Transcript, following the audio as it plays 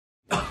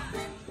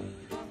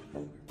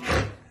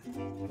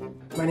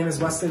My name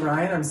is Wesley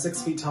Ryan. I'm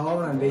 6 feet tall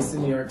and I'm based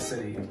in New York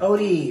City.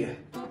 Odie.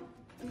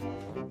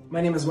 My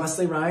name is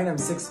Wesley Ryan. I'm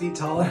 6 feet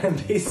tall and I'm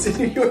based in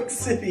New York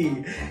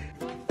City.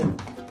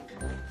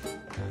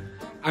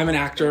 I'm an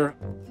actor.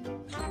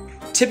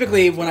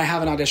 Typically, when I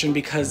have an audition,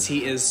 because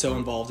he is so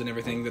involved in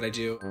everything that I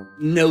do,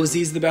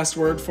 nosy's the best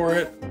word for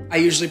it. I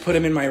usually put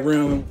him in my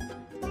room.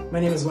 My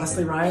name is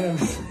Wesley Ryan.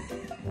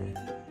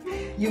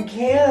 You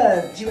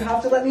can't. You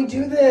have to let me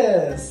do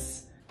this.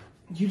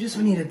 You just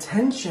need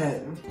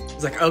attention.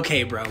 He's like,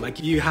 okay, bro,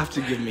 like you have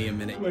to give me a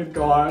minute. Oh my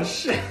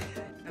gosh. And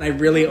I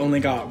really only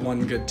got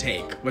one good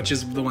take, which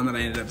is the one that I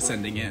ended up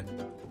sending in.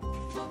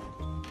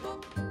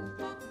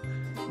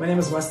 My name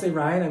is Wesley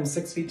Ryan. I'm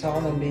 6 feet tall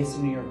and I'm based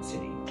in New York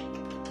City.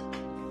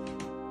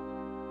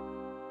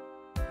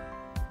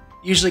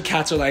 Usually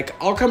cats are like,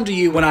 I'll come to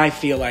you when I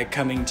feel like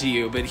coming to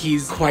you, but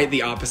he's quite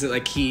the opposite.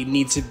 Like he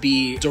needs to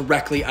be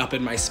directly up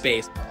in my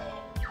space.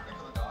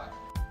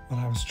 Well,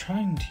 I was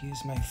trying to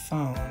use my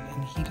phone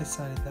and he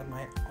decided that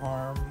my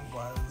arm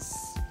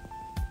was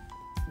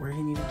where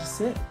he needed to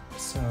sit.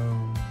 So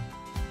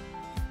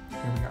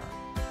here we are.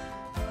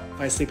 If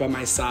I sleep on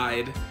my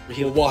side,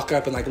 he'll walk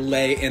up and like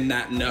lay in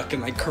that nook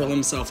and like curl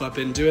himself up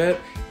into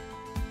it.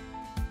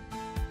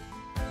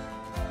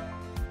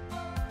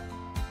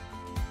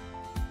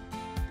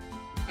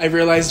 I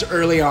realized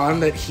early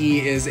on that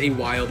he is a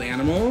wild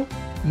animal.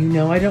 You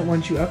know I don't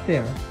want you up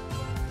there.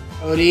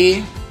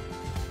 Odie,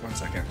 1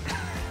 second.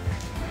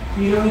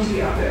 You don't need to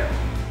be up there.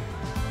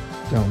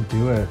 Don't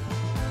do it.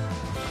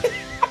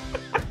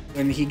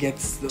 When he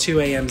gets the 2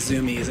 a.m.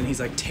 zoomies and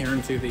he's like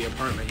tearing through the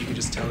apartment, you can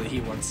just tell that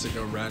he wants to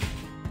go run.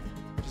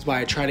 Which is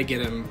why I try to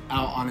get him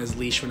out on his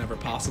leash whenever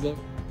possible.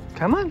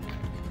 Come on.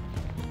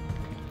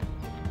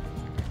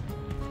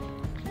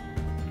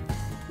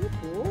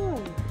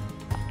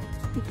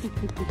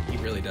 He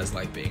really does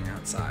like being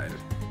outside.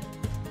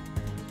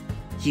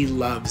 He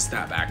loves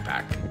that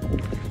backpack.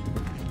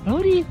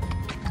 Odie.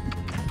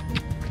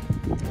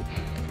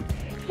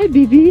 Hi,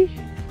 baby.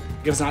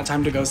 If it's not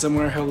time to go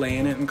somewhere, he'll lay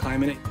in it and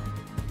climb in it.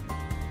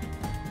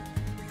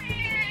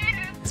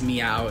 His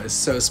meow is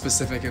so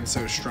specific and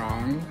so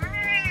strong.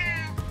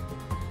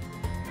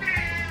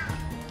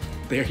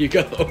 There you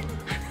go.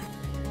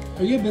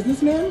 Are you a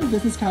businessman?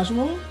 Business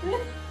casual?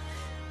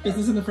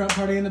 Business in the front,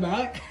 party in the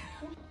back?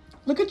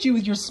 Look at you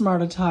with your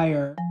smart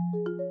attire.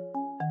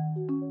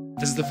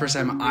 This is the first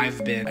time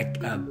I've been like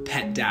a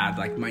pet dad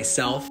like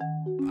myself.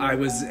 I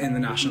was in the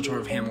national tour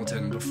of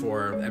Hamilton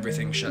before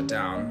everything shut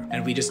down,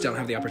 and we just don't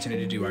have the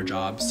opportunity to do our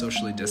jobs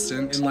socially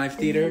distant in live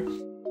theater.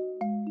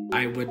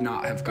 I would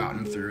not have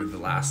gotten through the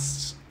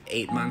last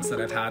 8 months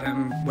that I've had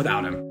him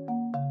without him.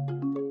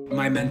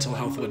 My mental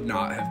health would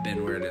not have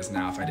been where it is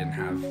now if I didn't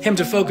have him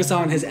to focus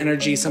on, his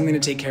energy, something to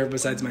take care of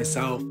besides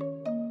myself.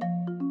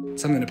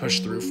 Something to push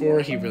through for.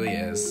 He really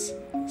is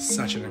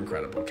such an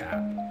incredible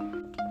cat.